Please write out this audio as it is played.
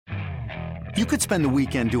You could spend the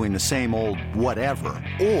weekend doing the same old whatever,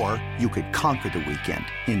 or you could conquer the weekend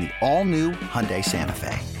in the all-new Hyundai Santa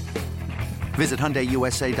Fe. Visit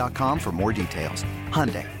HyundaiUSA.com for more details.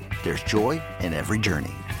 Hyundai, there's joy in every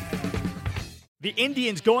journey. The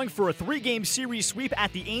Indians going for a 3-game series sweep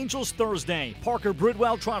at the Angels Thursday. Parker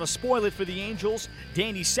Bridwell trying to spoil it for the Angels.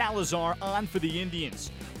 Danny Salazar on for the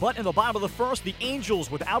Indians. But in the bottom of the first, the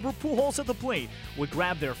Angels, with Albert Pujols at the plate, would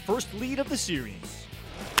grab their first lead of the series.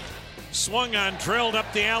 Swung on, drilled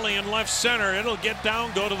up the alley in left center. It'll get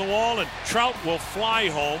down, go to the wall, and Trout will fly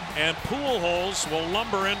home, and Pujols will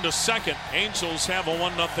lumber into second. Angels have a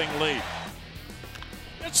 1-0 lead.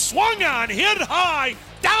 It's swung on, hit high,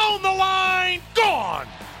 down the line, gone!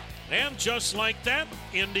 And just like that,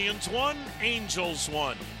 Indians won, Angels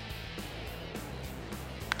won.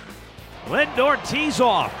 Lindor tees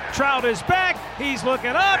off. Trout is back. He's looking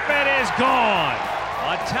up and is gone.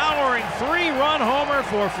 A towering 3-run homer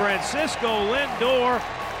for Francisco Lindor,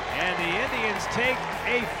 and the Indians take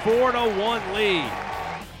a 4-1 lead.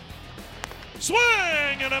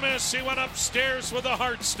 Swing and a miss. He went upstairs with the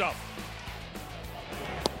hard stuff.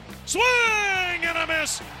 Swing and a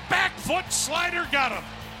miss. Back foot slider got him.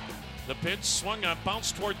 The pitch swung on,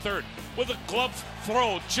 bounced toward third with a glove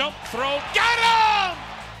throw, jump throw, got him!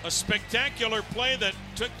 A spectacular play that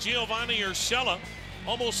took Giovanni Urshela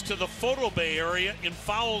almost to the photo bay area in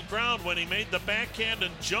foul ground when he made the backhand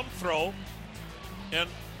and jump throw and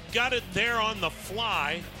got it there on the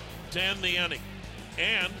fly to end the inning.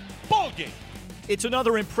 And ball game. It's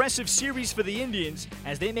another impressive series for the Indians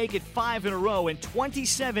as they make it 5 in a row and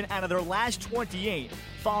 27 out of their last 28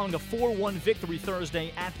 following a 4-1 victory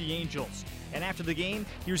Thursday at the Angels. And after the game,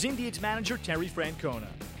 here's Indians manager Terry Francona.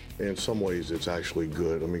 In some ways, it's actually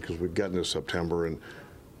good. I mean, because we've gotten to September and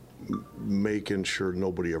making sure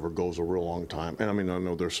nobody ever goes a real long time. And I mean, I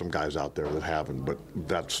know there's some guys out there that haven't, but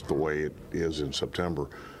that's the way it is in September.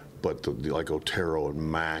 But like Otero and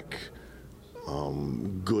Mack,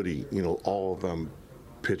 Goody, all of them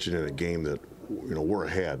pitching in a game that, we're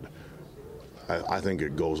ahead. I think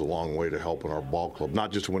it goes a long way to helping our ball club,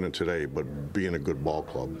 not just winning today, but being a good ball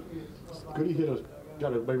club. Goody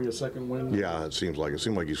got maybe a second win? Yeah, it seems like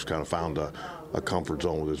he's kind of found a comfort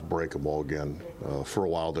zone with his breaking ball again. For a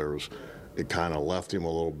while there it kind of left him a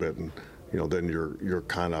little bit, and then you're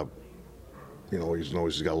kind of, he's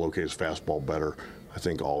got to locate his fastball better. I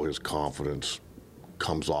think all his confidence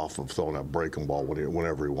comes off of throwing that breaking ball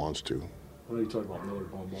whenever he wants to. I know you talked about Miller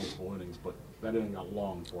going multiple innings, but that inning got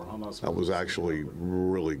long for him. That was actually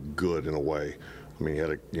really good in a way. I mean, he had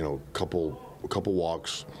a couple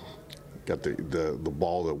walks. Got the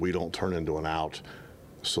ball that we don't turn into an out,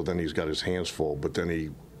 so then he's got his hands full, but then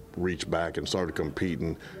he reached back and started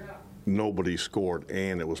competing. Nobody scored,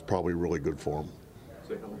 and it was probably really good for him.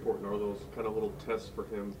 So how important are those kind of little tests for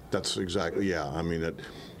him? That's exactly, yeah. I mean, that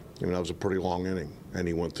was a pretty long inning, and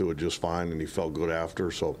he went through it just fine, and he felt good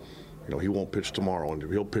after, so, he won't pitch tomorrow, and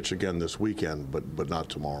he'll pitch again this weekend, but not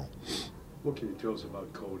tomorrow. What can you tell us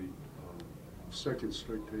about Cody? Second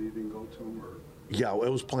straight day you didn't go to him? Or? Yeah,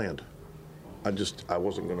 it was planned. I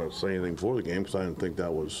wasn't going to say anything before the game because I didn't think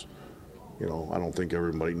that was, I don't think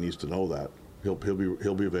everybody needs to know that. He'll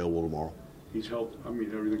be available tomorrow. He's healthy. I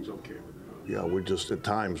mean, everything's okay with him. Yeah, we're just at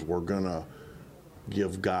times we're going to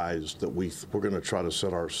give guys that we're going to try to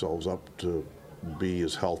set ourselves up to be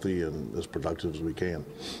as healthy and as productive as we can.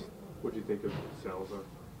 What do you think of Salazar?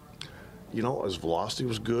 His velocity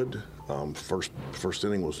was good. First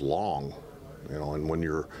inning was long, and when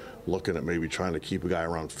you're looking at maybe trying to keep a guy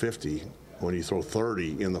around 50. When you throw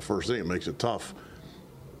 30 in the first inning, it makes it tough.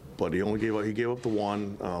 But he gave up the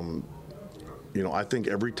one. I think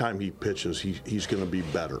every time he pitches, he's going to be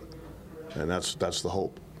better, and that's the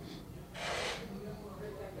hope.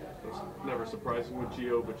 It's never surprising with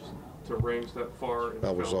Gio, but just to range that far.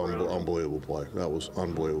 That was unbelievable play. That was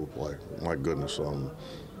unbelievable play. My goodness. And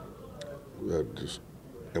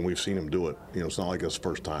we've seen him do it. It's not like his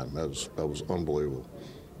first time. That was unbelievable.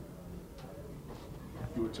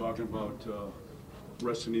 You were talking about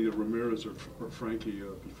resting either Ramirez or Frankie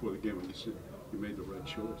before the game, and you said you made the right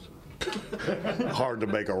choice. Hard to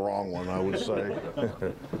make a wrong one, I would say.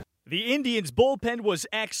 The Indians' bullpen was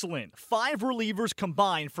excellent. 5 relievers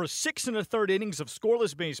combined for 6 1/3 innings of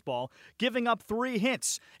scoreless baseball, giving up 3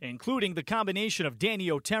 hits, including the combination of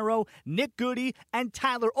Danny Otero, Nick Goody, and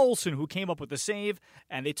Tyler Olson, who came up with the save,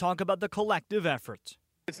 and they talk about the collective effort.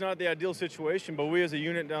 It's not the ideal situation, but we as a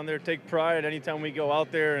unit down there take pride anytime we go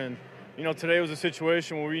out there. And, today was a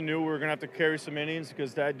situation where we knew we were going to have to carry some innings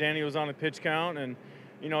because Danny was on a pitch count. And,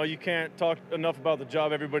 you can't talk enough about the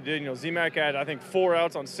job everybody did. Z-Mac had, I think, 4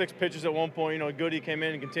 outs on 6 pitches at one point. Goody came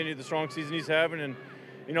in and continued the strong season he's having. And,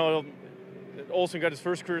 Olsen got his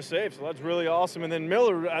first career save, so that's really awesome. And then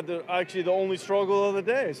Miller had actually the only struggle of the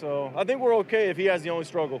day. So I think we're okay if he has the only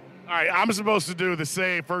struggle. All right, I'm supposed to do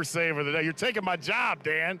the first save of the day. You're taking my job,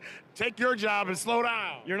 Dan. Take your job and slow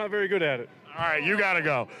down. You're not very good at it. All right, you got to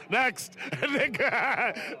go. Next,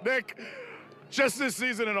 Nick, just this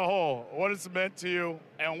season in a whole, what it's meant to you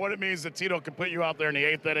and what it means that Tito can put you out there in the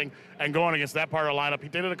 8th inning and going against that part of the lineup. He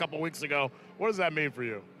did it a couple weeks ago. What does that mean for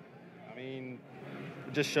you? I mean,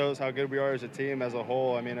 it just shows how good we are as a team as a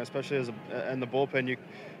whole. I mean, especially in the bullpen,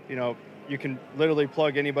 you can literally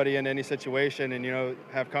plug anybody in any situation and,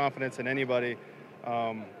 have confidence in anybody.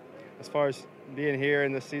 As far as being here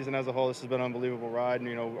in this season as a whole, this has been an unbelievable ride.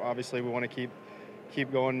 And, obviously we want to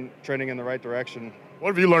keep going, trending in the right direction. What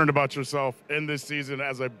have you learned about yourself in this season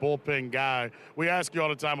as a bullpen guy? We ask you all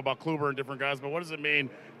the time about Kluber and different guys, but what does it mean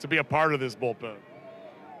to be a part of this bullpen?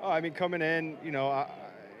 Oh, I mean, coming in,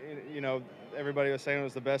 everybody was saying it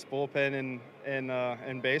was the best bullpen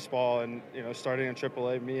in baseball, and starting in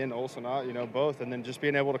AAA, me and Olsen, both, and then just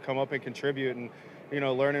being able to come up and contribute, and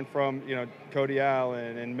learning from Cody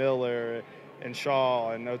Allen and Miller and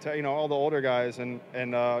Shaw and all the older guys, and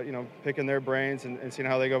picking their brains and seeing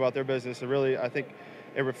how they go about their business. It really, I think,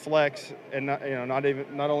 it reflects, and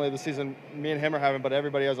not only the season me and him are having, but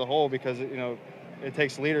everybody as a whole, because it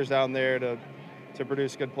takes leaders down there to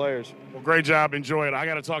produce good players. Well, great job. Enjoy it. I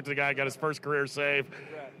got to talk to the guy who got his first career save.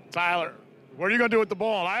 Tyler, what are you going to do with the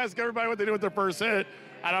ball? I ask everybody what they do with their first hit,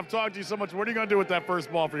 and I've talked to you so much. What are you going to do with that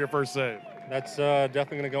first ball for your first save? That's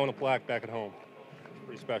definitely going to go in a plaque back at home. It's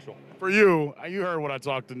pretty special. For you heard what I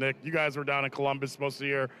talked to Nick. You guys were down in Columbus most of the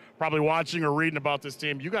year, probably watching or reading about this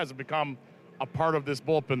team. You guys have become a part of this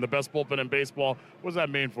bullpen, the best bullpen in baseball. What does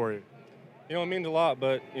that mean for you? It means a lot,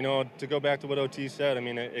 but, to go back to what OT said, I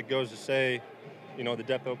mean, it goes to say, the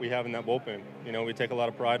depth that we have in that bullpen. We take a lot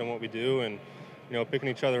of pride in what we do, and, picking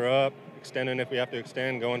each other up, extending if we have to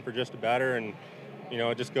extend, going for just a batter, and,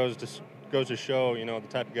 it just goes to show, the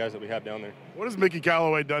type of guys that we have down there. What has Mickey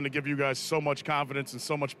Callaway done to give you guys so much confidence and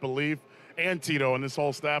so much belief, and Tito and this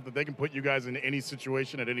whole staff, that they can put you guys in any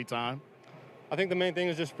situation at any time? I think the main thing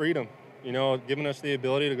is just freedom. Giving us the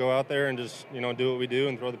ability to go out there and just, do what we do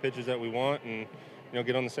and throw the pitches that we want, and,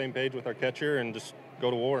 get on the same page with our catcher and just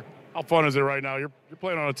go to war. How fun is it right now? You're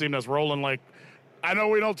playing on a team that's rolling like, I know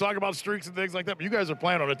we don't talk about streaks and things like that, but you guys are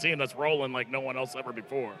playing on a team that's rolling like no one else ever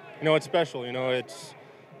before. It's special. It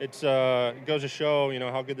goes to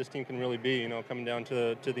show, how good this team can really be, coming down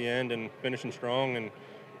to the end and finishing strong, and,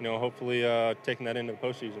 hopefully taking that into the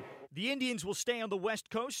postseason. The Indians will stay on the West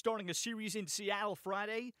Coast, starting a series in Seattle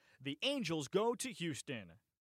Friday. The Angels go to Houston.